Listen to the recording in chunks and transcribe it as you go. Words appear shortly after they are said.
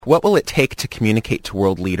What will it take to communicate to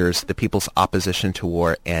world leaders the people's opposition to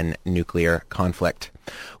war and nuclear conflict?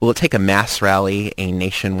 Will it take a mass rally, a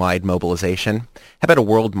nationwide mobilization? How about a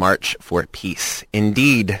world march for peace?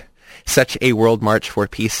 Indeed, such a world march for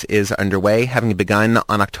peace is underway, having begun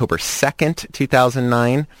on October 2nd,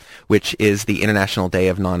 2009, which is the International Day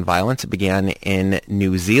of Nonviolence. It began in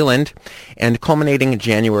New Zealand, and culminating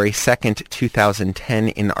January 2nd, 2010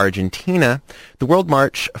 in Argentina. The World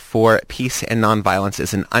March for Peace and Nonviolence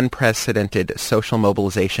is an unprecedented social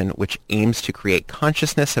mobilization which aims to create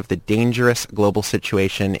consciousness of the dangerous global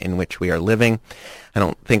situation in which we are living. I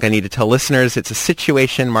don't think I need to tell listeners it's a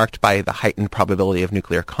situation marked by the heightened probability of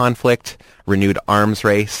nuclear conflict, renewed arms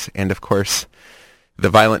race, and of course, the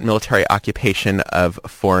violent military occupation of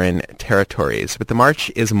foreign territories. But the march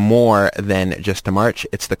is more than just a march.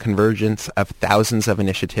 It's the convergence of thousands of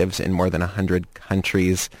initiatives in more than 100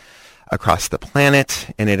 countries across the planet,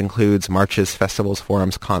 and it includes marches, festivals,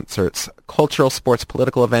 forums, concerts, cultural, sports,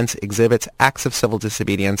 political events, exhibits, acts of civil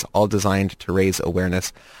disobedience, all designed to raise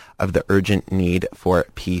awareness of the urgent need for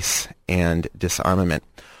peace and disarmament.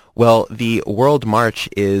 Well, the World March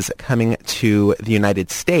is coming to the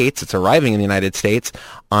United States. It's arriving in the United States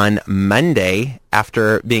on Monday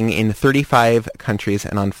after being in 35 countries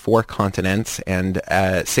and on 4 continents and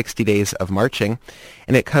 60 days of marching.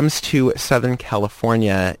 And it comes to Southern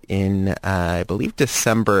California in, I believe,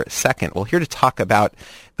 December 2nd. Well, here to talk about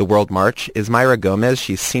the World March is Mayra Gomez.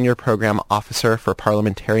 She's Senior Program Officer for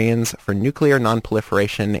Parliamentarians for Nuclear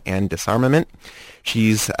Nonproliferation and Disarmament.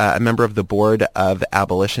 She's a member of the board of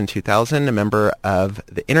Abolition 2000, a member of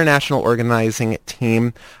the international organizing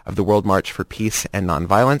team of the World March for Peace and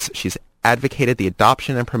Nonviolence. She's advocated the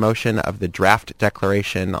adoption and promotion of the draft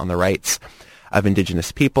declaration on the rights of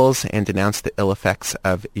indigenous peoples and denounced the ill effects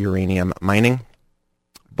of uranium mining.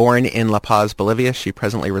 Born in La Paz, Bolivia, she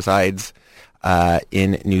presently resides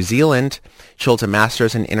in New Zealand. She holds a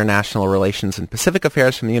master's in international relations and Pacific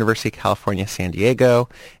affairs from the University of California, San Diego,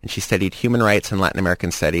 and she studied human rights and Latin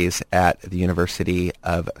American studies at the University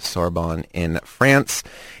of Sorbonne in France.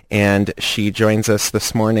 And she joins us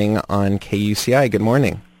this morning on KUCI. Good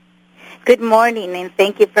morning. Good morning, and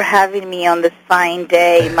thank you for having me on this fine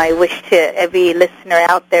day. My wish to every listener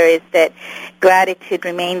out there is that gratitude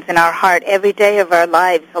remains in our heart every day of our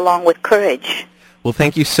lives, along with courage. Well,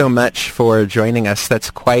 thank you so much for joining us.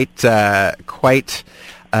 That's quite a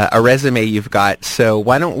resume you've got. So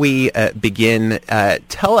why don't we begin?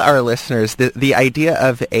 Tell our listeners the idea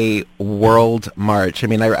of a world march. I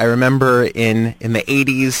mean, I remember in the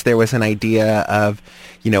 80s there was an idea of,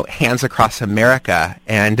 hands across America,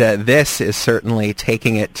 and this is certainly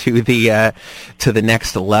taking it to the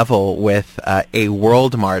next level with a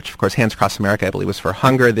world march. Of course, Hands Across America, I believe, was for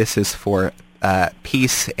hunger. This is for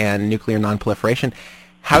peace and nuclear nonproliferation.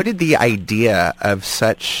 How did the idea of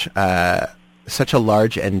such a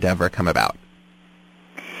large endeavor come about?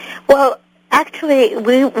 Well, actually,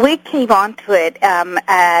 we came onto it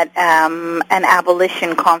at an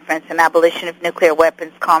abolition conference, an abolition of nuclear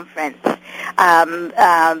weapons conference.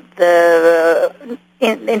 The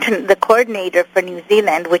coordinator for New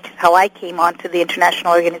Zealand, which is how I came onto the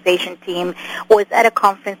international organization team, was at a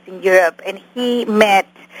conference in Europe, and he met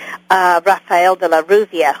Rafael de la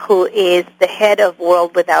Rubia, who is the head of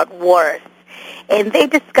World Without Wars. And they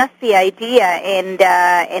discussed the idea,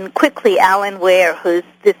 and quickly Alan Ware, who's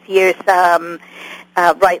this year's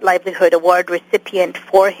Right Livelihood Award recipient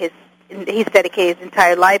he's dedicated his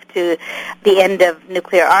entire life to the end of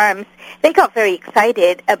nuclear arms, they got very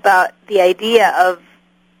excited about the idea of,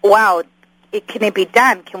 wow, can it be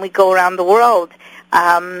done? Can we go around the world?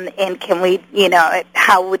 And can we,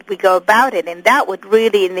 how would we go about it? And that would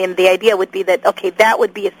really, and then the idea would be that, okay, that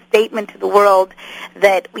would be a statement to the world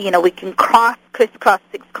that, we can crisscross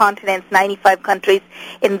 6 continents, 95 countries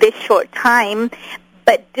in this short time,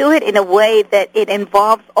 but do it in a way that it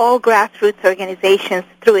involves all grassroots organizations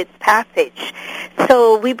through its passage.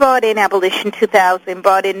 So we brought in Abolition 2000,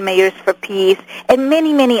 brought in Mayors for Peace, and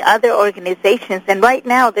many, many other organizations. And right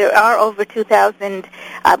now there are over 2,000,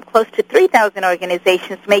 close to 3,000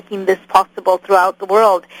 organizations making this possible throughout the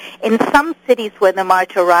world. In some cities where the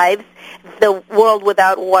march arrives, the World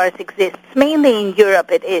Without Wars exists. Mainly in Europe,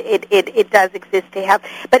 it does exist.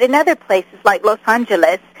 But in other places like Los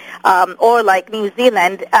Angeles or like New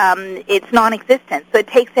Zealand, it's non-existent. So it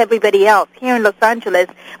takes everybody else. Here in Los Angeles,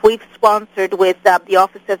 we've sponsored with the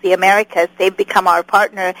Office of the Americas. They've become our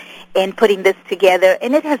partner in putting this together,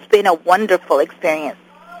 and it has been a wonderful experience.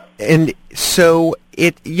 And so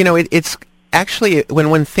it's actually, when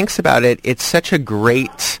one thinks about it, it's such a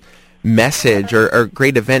great message or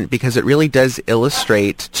great event because it really does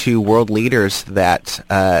illustrate to world leaders that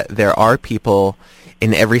there are people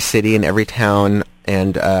in every city, in every town,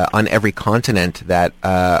 and on every continent that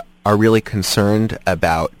are really concerned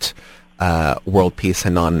about world peace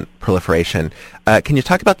and non-proliferation. Can you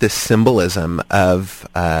talk about this symbolism of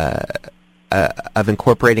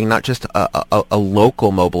incorporating not just a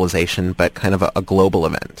local mobilization, but kind of a global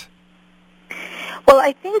event? Well,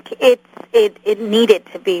 I think it needed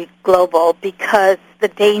to be global because the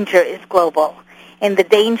danger is global, and the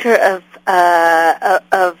danger of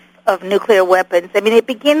nuclear weapons. I mean, it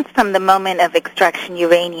begins from the moment of extraction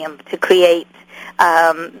uranium to create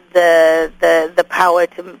the power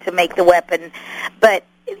to make the weapon. But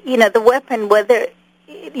the weapon, whether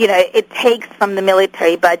it takes from the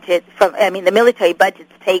military budget. The military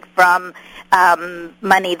budgets take from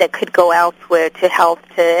money that could go elsewhere to health,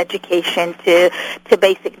 to education, to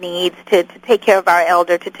basic needs, to take care of our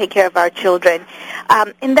elder, to take care of our children,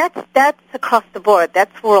 and that's across the board.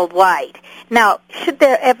 That's worldwide. Now, should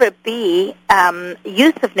there ever be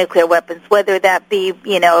use of nuclear weapons, whether that be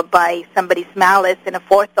by somebody's malice and a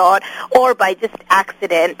forethought or by just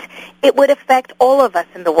accident, it would affect all of us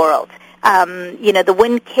in the world. The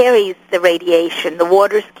wind carries the radiation, the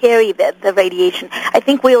waters carry the radiation. I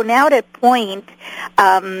think we are now at a point,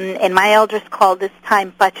 and my elders call this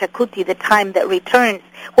time Pachacuti, the time that returns,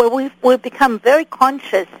 where we've become very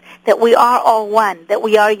conscious that we are all one, that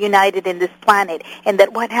we are united in this planet, and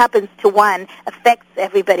that what happens to one affects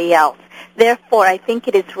everybody else. Therefore, I think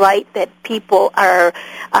it is right that people are,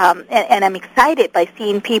 and I'm excited by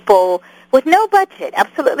seeing people with no budget,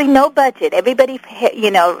 absolutely no budget. Everybody,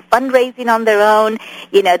 fundraising on their own.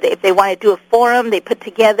 If they want to do a forum, they put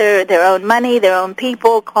together their own money, their own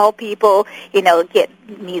people, call people, get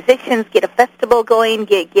musicians, get a festival going,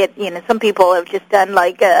 get some people have just done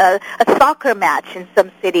like a soccer match in some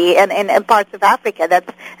city and parts of Africa.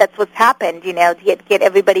 That's what's happened, get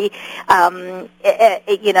everybody,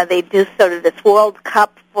 they do sort of this World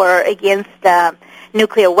Cup against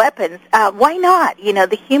nuclear weapons. Why not?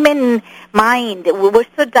 The human mind, we're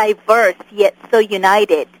so diverse yet so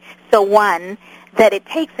united, so one, that it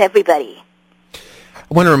takes everybody.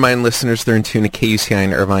 I want to remind listeners they're in tune to KUCI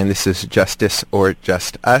in Irvine. This is Justice or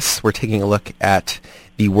Just Us. We're taking a look at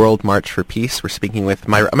the World March for Peace. We're speaking with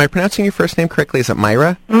Myra. Am I pronouncing your first name correctly? Is it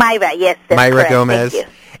Myra? Myra, yes. That's Myra correct. Gomez. Thank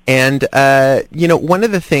you. And, one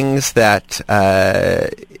of the things that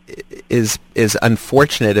is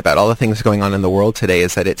unfortunate about all the things going on in the world today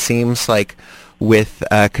is that it seems like with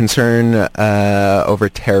concern over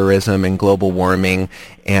terrorism and global warming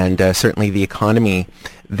and certainly the economy,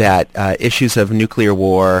 that issues of nuclear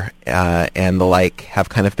war and the like have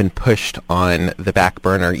kind of been pushed on the back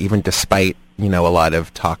burner, even despite, a lot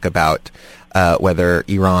of talk about whether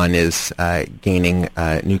Iran is gaining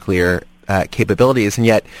nuclear capabilities. And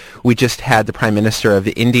yet we just had the Prime Minister of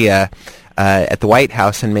India at the White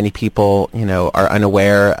House, and many people, are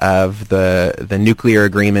unaware of the nuclear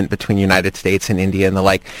agreement between the United States and India and the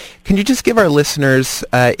like. Can you just give our listeners,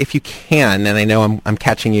 if you can, and I know I'm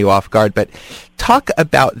catching you off guard, but talk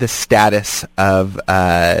about the status of,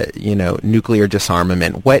 nuclear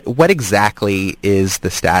disarmament. What exactly is the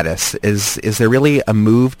status? Is there really a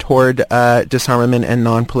move toward disarmament and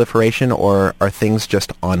non-proliferation, or are things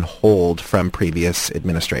just on hold from previous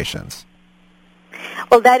administrations?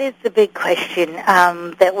 Well, that is the big question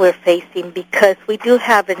that we're facing, because we do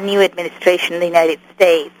have a new administration in the United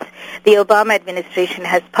States. The Obama administration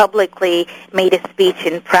has publicly made a speech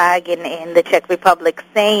in Prague in the Czech Republic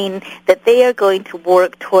saying that they are going to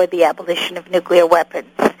work toward the abolition of nuclear weapons,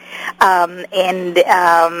 and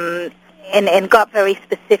got very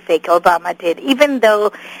specific. Obama did, even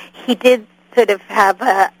though he did sort of have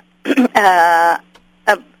a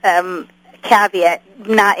caveat,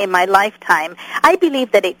 not in my lifetime. I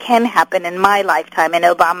believe that it can happen in my lifetime, in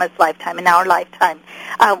Obama's lifetime, in our lifetime.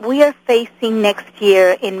 We are facing next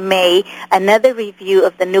year in May another review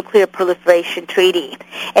of the Nuclear Proliferation Treaty,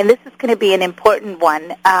 and this is going to be an important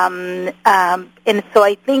one. And so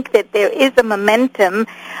I think that there is a momentum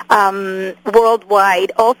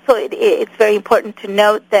worldwide. Also, it's very important to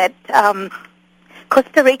note that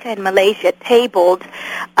Costa Rica and Malaysia tabled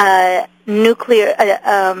a nuclear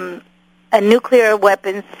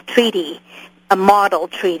weapons treaty, a model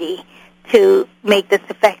treaty, to make this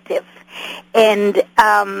effective. And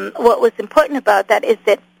what was important about that is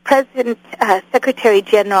that President Secretary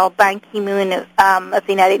General Ban Ki-moon of the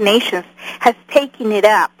United Nations has taken it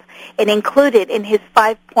up and included in his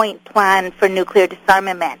 5-point plan for nuclear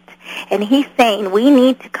disarmament. And he's saying we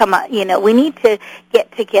need to we need to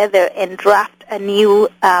get together and draft a new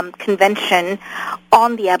convention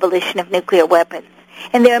on the abolition of nuclear weapons.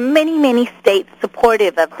 And there are many, many states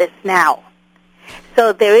supportive of this now.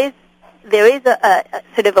 So there is there is a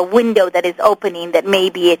sort of a window that is opening that may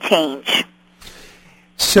be a change.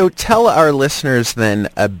 So tell our listeners then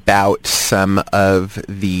about some of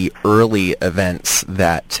the early events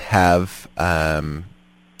that have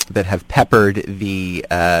peppered the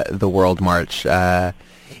World March.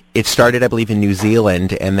 It started, I believe, in New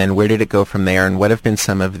Zealand, and then where did it go from there? And what have been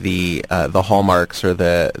some of the hallmarks or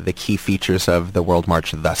the key features of the World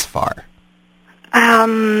March thus far?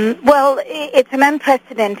 Well, it's an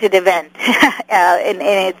unprecedented event, and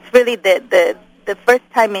it's really the first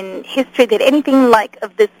time in history that anything like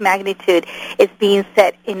of this magnitude is being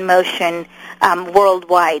set in motion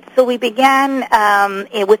worldwide. So we began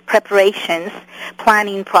with preparations,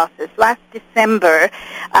 planning process. Last December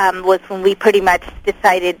was when we pretty much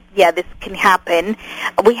decided, this can happen.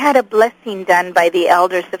 We had a blessing done by the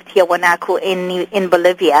elders of Tiahuanaco in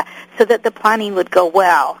Bolivia so that the planning would go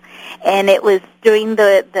well. And it was during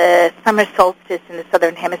the summer solstice in the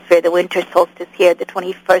southern hemisphere, the winter solstice here, the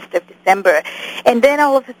 21st of December. And then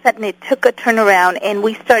all of a sudden it took a turnaround, and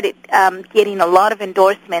we started getting a lot of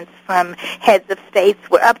endorsements from heads of states.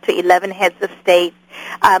 We're up to 11 heads of states,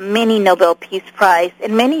 many Nobel Peace Prize,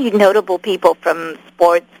 and many notable people from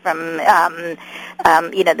sports, from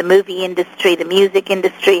the movie industry, the music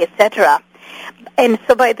industry, etc. And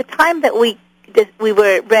so by the time that we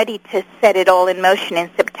were ready to set it all in motion in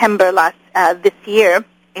September this year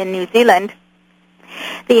in New Zealand,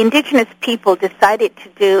 the indigenous people of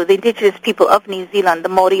New Zealand, the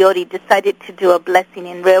Moriori, decided to do a blessing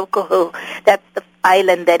in Reukohu. That's the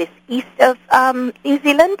island that is east of New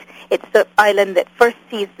Zealand. It's the island that first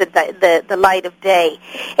sees the light of day.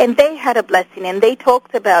 And they had a blessing, and they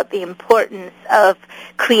talked about the importance of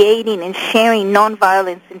creating and sharing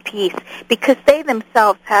nonviolence and peace, because they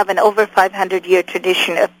themselves have an over 500-year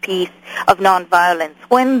tradition of peace, of nonviolence.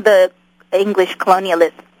 When the English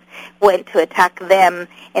colonialists went to attack them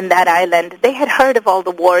in that island, they had heard of all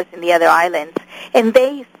the wars in the other islands, and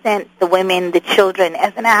they sent the women, the children,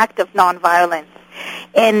 as an act of nonviolence.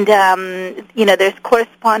 And, there's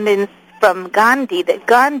correspondence from Gandhi, that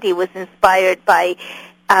Gandhi was inspired by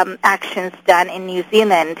actions done in New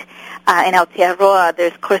Zealand, in Aotearoa.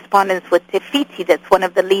 There's correspondence with Te Fiti, that's one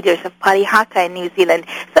of the leaders of Parihaka in New Zealand.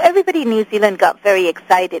 So everybody in New Zealand got very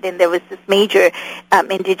excited, and there was this major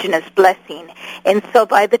indigenous blessing. And so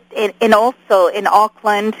and also in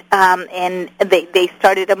Auckland, and they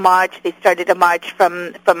started a march. They started a march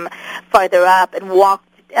from farther up and walked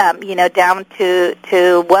down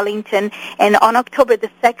to Wellington. And on October the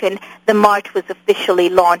 2nd, the march was officially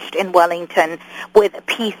launched in Wellington with a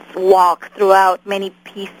peace walk throughout, many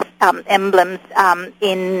peace emblems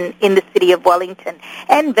in the city of Wellington.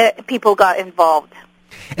 And people got involved.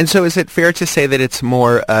 And so is it fair to say that it's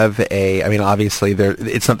more of obviously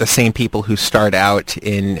it's not the same people who start out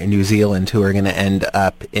in New Zealand who are going to end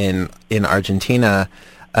up in Argentina,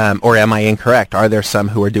 or am I incorrect? Are there some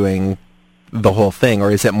who are doing the whole thing,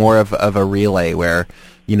 or is it more of a relay where,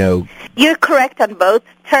 You're correct on both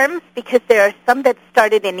terms, because there are some that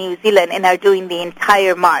started in New Zealand and are doing the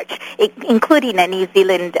entire march, including a New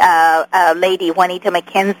Zealand lady, Juanita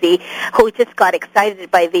Mackenzie, who just got excited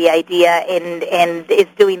by the idea and is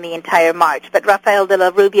doing the entire march. But Rafael de la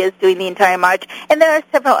Rubia is doing the entire march, and there are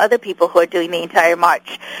several other people who are doing the entire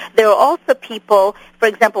march. There are also people, for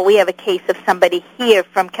example, we have a case of somebody here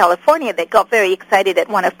from California that got very excited at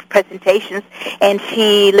one of the presentations, and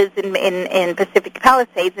she lives in Pacific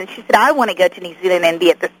Palisades, and she said, I want to go to New Zealand and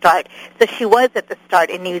be at the start. So she was at the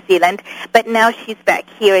start in New Zealand, but now she's back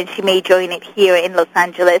here, and she may join it here in Los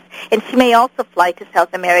Angeles, and she may also fly to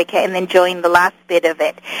South America and then join the last bit of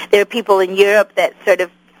it. There are people in Europe that sort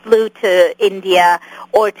of flew to India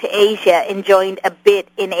or to Asia and joined a bit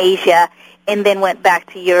in Asia and then went back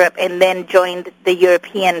to Europe and then joined the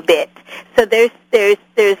European bit. So there's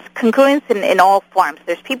congruence in all forms.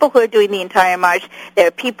 There's people who are doing the entire march. There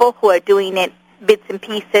are people who are doing it bits and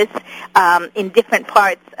pieces in different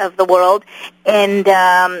parts of the world, and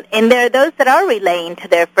there are those that are relaying to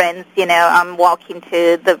their friends. I'm walking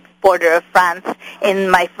to the border of France,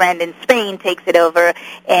 and my friend in Spain takes it over,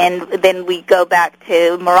 and then we go back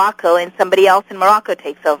to Morocco, and somebody else in Morocco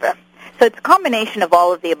takes over. So it's a combination of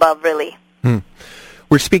all of the above, really.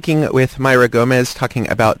 We're speaking with Mayra Gomez, talking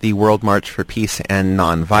about the World March for Peace and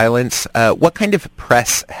Nonviolence. What kind of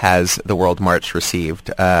press has the World March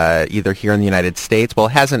received, either here in the United States? Well,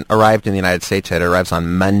 it hasn't arrived in the United States yet. It arrives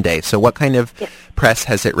on Monday. So what kind of press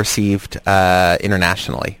has it received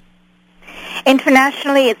internationally?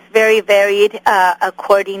 Internationally, it's very varied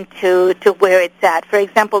according to where it's at. For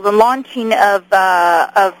example, the launching of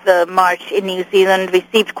the march in New Zealand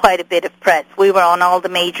received quite a bit of press. We were on all the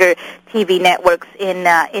major TV networks in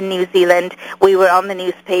New Zealand. We were on the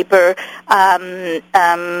newspaper.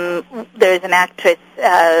 There's an actress,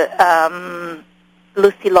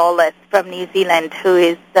 Lucy Lawless from New Zealand, who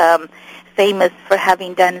is famous for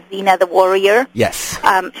having done Xena the Warrior. Yes.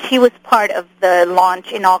 She was part of the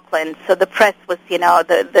launch in Auckland, so the press was,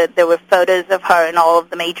 there were photos of her in all of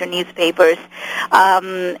the major newspapers.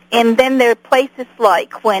 And then there are places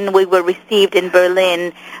like when we were received in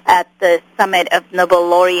Berlin at the Summit of Nobel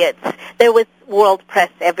Laureates, there was world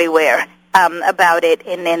press everywhere about it,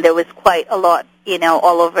 and then there was quite a lot,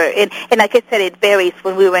 all over. And like I said, it varies.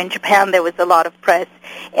 When we were in Japan, there was a lot of press.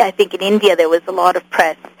 I think in India there was a lot of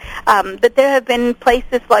press. But there have been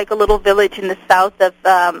places like a little village in the south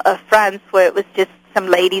of France where it was just some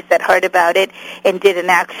ladies that heard about it and did an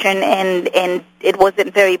action, and it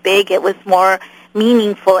wasn't very big. It was more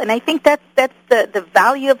meaningful. And I think that's the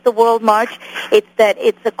value of the World March. It's that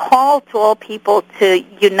it's a call to all people to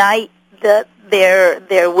unite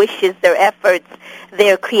their wishes, their efforts,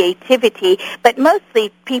 their creativity, but mostly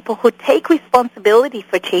people who take responsibility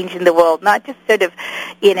for changing the world, not just sort of,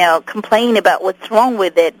 complain about what's wrong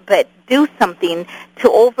with it, but do something to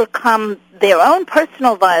overcome their own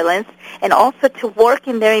personal violence and also to work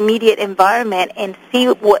in their immediate environment and see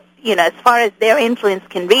what, as far as their influence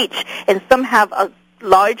can reach. And some have a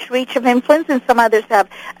large reach of influence, and some others have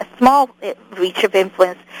a small reach of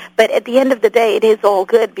influence. But at the end of the day, it is all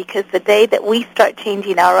good, because the day that we start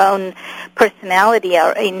changing our own personality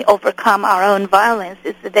and overcome our own violence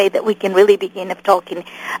is the day that we can really begin talking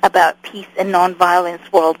about peace and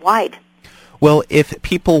nonviolence worldwide. Well, if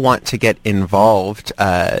people want to get involved,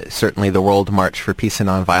 certainly the World March for Peace and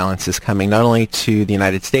Nonviolence is coming not only to the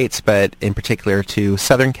United States, but in particular to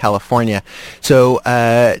Southern California. So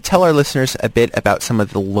tell our listeners a bit about some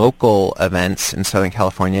of the local events in Southern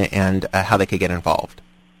California and how they could get involved.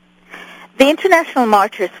 The international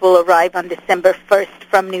marchers will arrive on December 1st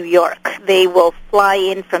from New York. They will fly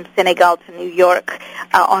in from Senegal to New York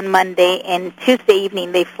on Monday, and Tuesday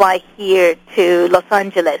evening they fly here to Los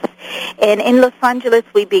Angeles. And in Los Angeles,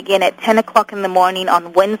 we begin at 10 o'clock in the morning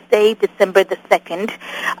on Wednesday, December the 2nd,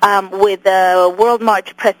 with a World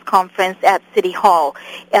March press conference at City Hall.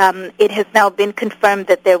 It has now been confirmed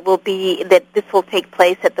that this will take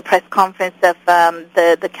place at the press conference of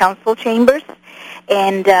the council chambers.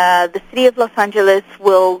 And the city of Los Angeles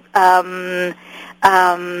will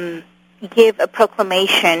give a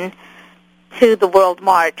proclamation to the World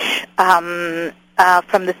March from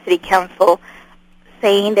the city council,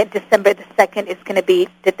 saying that December the 2nd is going to be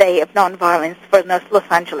the day of nonviolence for Los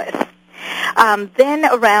Angeles. Then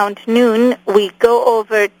around noon, we go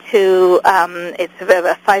over to, it's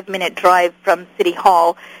a 5-minute drive from City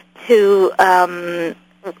Hall to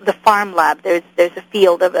the Farm Lab. There's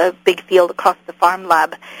a big field across the Farm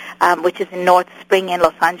Lab, which is in North Spring in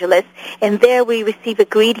Los Angeles. And there we receive a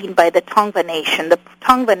greeting by the Tongva Nation. The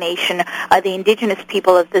Tongva Nation are the indigenous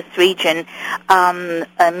people of this region,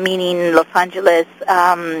 meaning Los Angeles,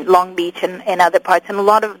 Long Beach, and other parts. And a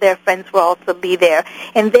lot of their friends will also be there.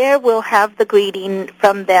 And there we'll have the greeting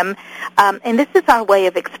from them. And this is our way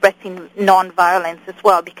of expressing nonviolence as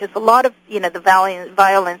well, because a lot of, the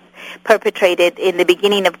violence perpetrated in the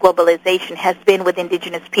beginning of globalization has been with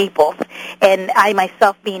indigenous peoples. And I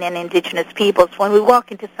myself, being an indigenous peoples, when we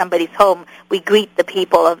walk into somebody's home, we greet the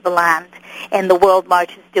people of the land. And the World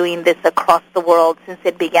March is doing this across the world since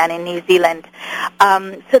it began in New Zealand.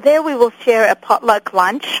 So there we will share a potluck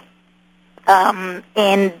lunch. And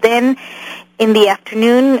then in the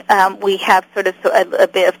afternoon, we have sort of a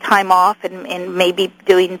bit of time off and maybe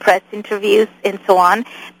doing press interviews and so on.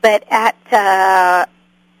 But at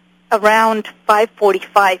around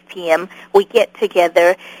 5:45 p.m., we get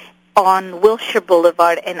together on Wilshire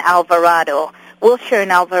Boulevard in Alvarado. Wilshire and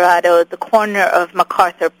Alvarado, the corner of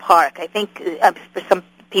MacArthur Park. I think for some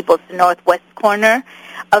people it's the northwest corner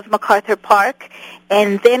of MacArthur Park.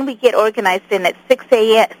 And then we get organized in at 6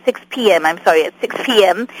 p.m.,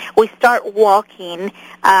 we start walking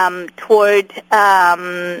toward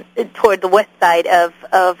the west side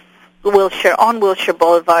of Wilshire, on Wilshire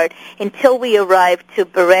Boulevard, until we arrive to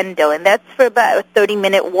Berendo, and that's for about a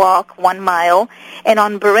 30-minute walk, 1 mile. And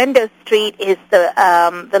on Berendo Street is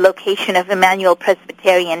the location of Emmanuel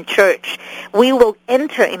Presbyterian Church. We will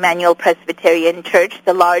enter Emmanuel Presbyterian Church,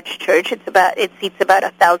 the large church. It seats about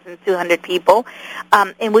 1,200 people,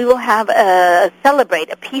 and we will have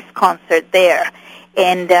celebrate a peace concert there.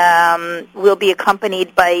 And we'll be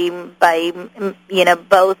accompanied by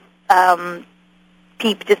both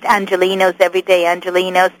just Angelenos, everyday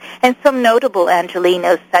Angelenos, and some notable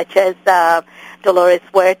Angelenos such as Dolores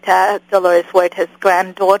Huerta's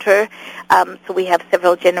granddaughter. So we have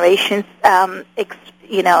several generations,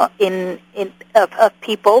 of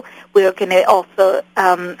people. We're going to also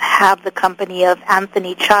have the company of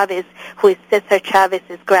Anthony Chavez, who is Cesar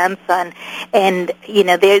Chavez's grandson. And,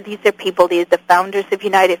 these are people, these are the founders of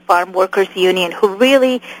United Farm Workers Union, who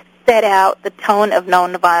really set out the tone of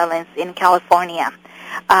nonviolence in California.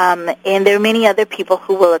 And there are many other people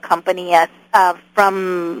who will accompany us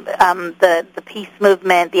from the peace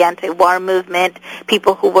movement, the anti-war movement,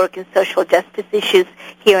 people who work in social justice issues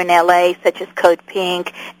here in L.A., such as Code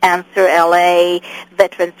Pink, Answer L.A.,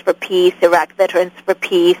 Veterans for Peace, Iraq Veterans for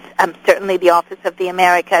Peace, certainly the Office of the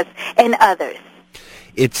Americas, and others.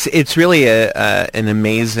 It's really an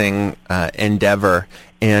amazing endeavor.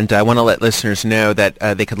 And I want to let listeners know that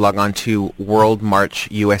they could log on to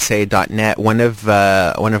worldmarchusa.net. One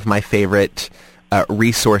of my favorite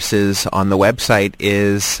resources on the website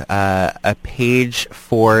is a page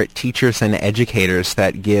for teachers and educators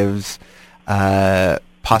that gives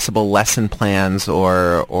possible lesson plans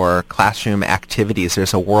or classroom activities.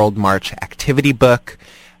 There's a World March activity book.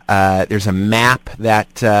 There's a map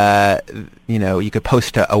that you could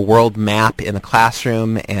post a world map in the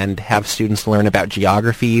classroom and have students learn about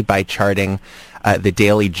geography by charting the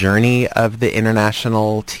daily journey of the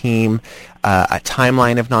international team, a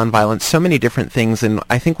timeline of nonviolence, so many different things. And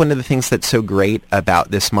I think one of the things that's so great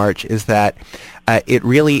about this march is that it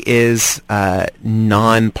really is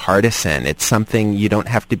nonpartisan. It's something you don't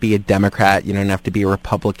have to be a Democrat, you don't have to be a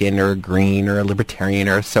Republican or a Green or a Libertarian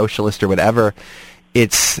or a Socialist or whatever.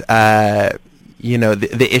 It's, the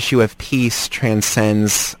issue of peace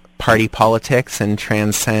transcends party politics and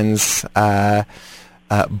transcends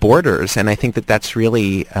borders, and I think that that's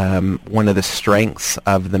really one of the strengths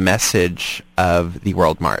of the message of the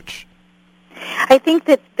World March. I think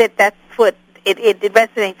that's what it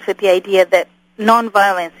resonates with the idea that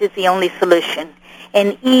nonviolence is the only solution.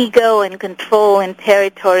 And ego and control and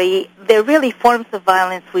territory, they're really forms of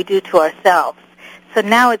violence we do to ourselves. So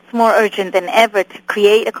now it's more urgent than ever to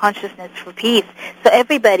create a consciousness for peace. So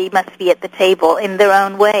everybody must be at the table in their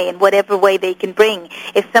own way, in whatever way they can bring.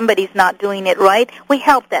 If somebody's not doing it right, we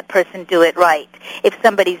help that person do it right. If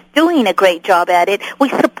somebody's doing a great job at it, we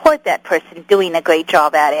support that person doing a great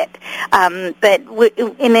job at it. But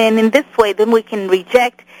in this way, then we can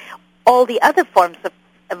reject all the other forms of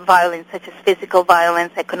violence, such as physical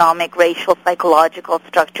violence, economic, racial, psychological,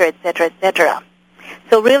 structure, etc., etc.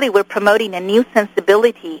 So really we're promoting a new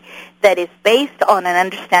sensibility that is based on an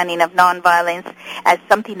understanding of nonviolence as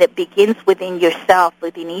something that begins within yourself,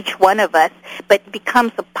 within each one of us, but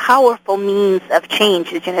becomes a powerful means of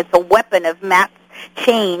change. It's a weapon of mass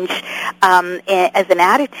change as an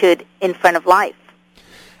attitude in front of life.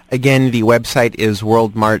 Again, the website is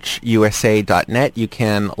worldmarchusa.net. You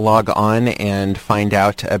can log on and find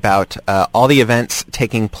out about all the events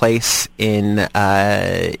taking place in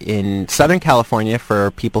Southern California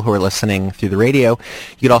for people who are listening through the radio.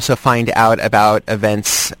 You could also find out about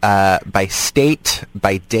events by state,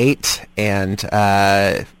 by date, and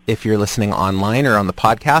if you're listening online or on the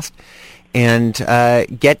podcast, and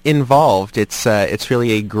get involved. It's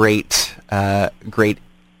really a great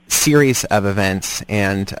series of events.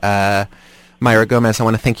 And Mayra Gomez, I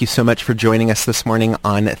want to thank you so much for joining us this morning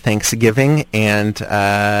on Thanksgiving, and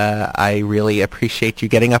I really appreciate you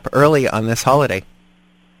getting up early on this holiday.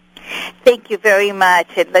 Thank you very much,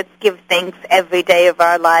 and let's give thanks every day of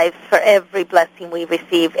our lives for every blessing we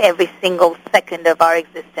receive, every single second of our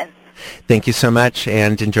existence. Thank you so much,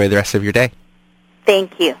 and enjoy the rest of your day.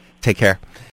 Thank you. Take care.